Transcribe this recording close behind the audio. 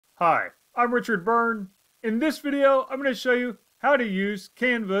Hi, I'm Richard Byrne. In this video, I'm going to show you how to use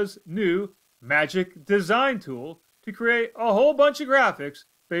Canva's new Magic Design tool to create a whole bunch of graphics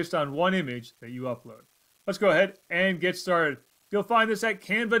based on one image that you upload. Let's go ahead and get started. You'll find this at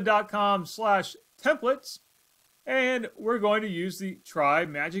canva.com/templates, and we're going to use the Try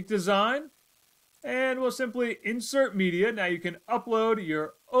Magic Design, and we'll simply insert media. Now you can upload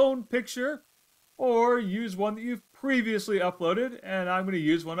your own picture or use one that you've previously uploaded, and I'm going to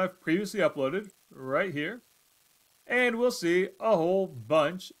use one I've previously uploaded right here. And we'll see a whole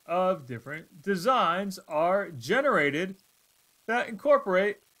bunch of different designs are generated that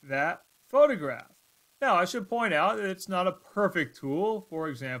incorporate that photograph. Now, I should point out that it's not a perfect tool. For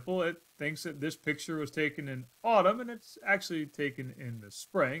example, it thinks that this picture was taken in autumn, and it's actually taken in the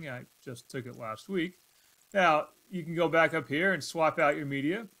spring. I just took it last week. Now, you can go back up here and swap out your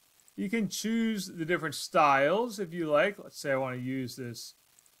media. You can choose the different styles if you like. Let's say I want to use this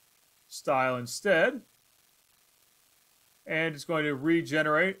style instead. And it's going to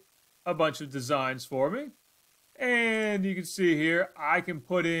regenerate a bunch of designs for me. And you can see here, I can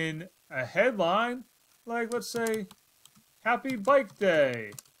put in a headline, like let's say, Happy Bike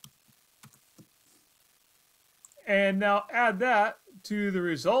Day. And now add that to the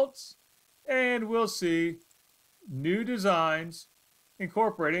results, and we'll see new designs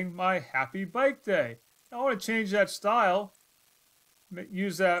incorporating my Happy Bike Day. Now, I want to change that style,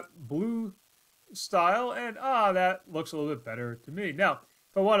 use that blue style, and that looks a little bit better to me. Now,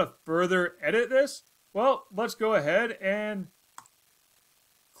 if I want to further edit this, well, let's go ahead and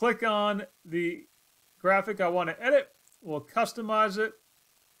click on the graphic I want to edit. We'll customize it.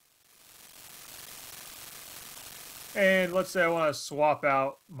 And let's say I want to swap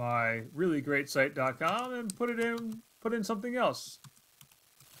out my reallyGreatSite.com and put in something else.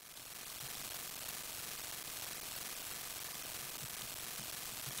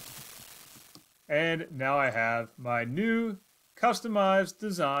 And now I have my new customized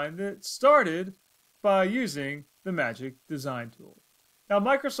design that started by using the Magic Design tool. Now,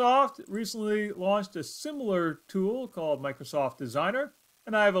 Microsoft recently launched a similar tool called Microsoft Designer,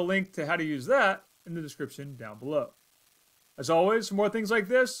 and I have a link to how to use that in the description down below. As always, for more things like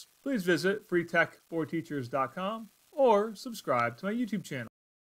this, please visit freetechforteachers.com or subscribe to my YouTube channel.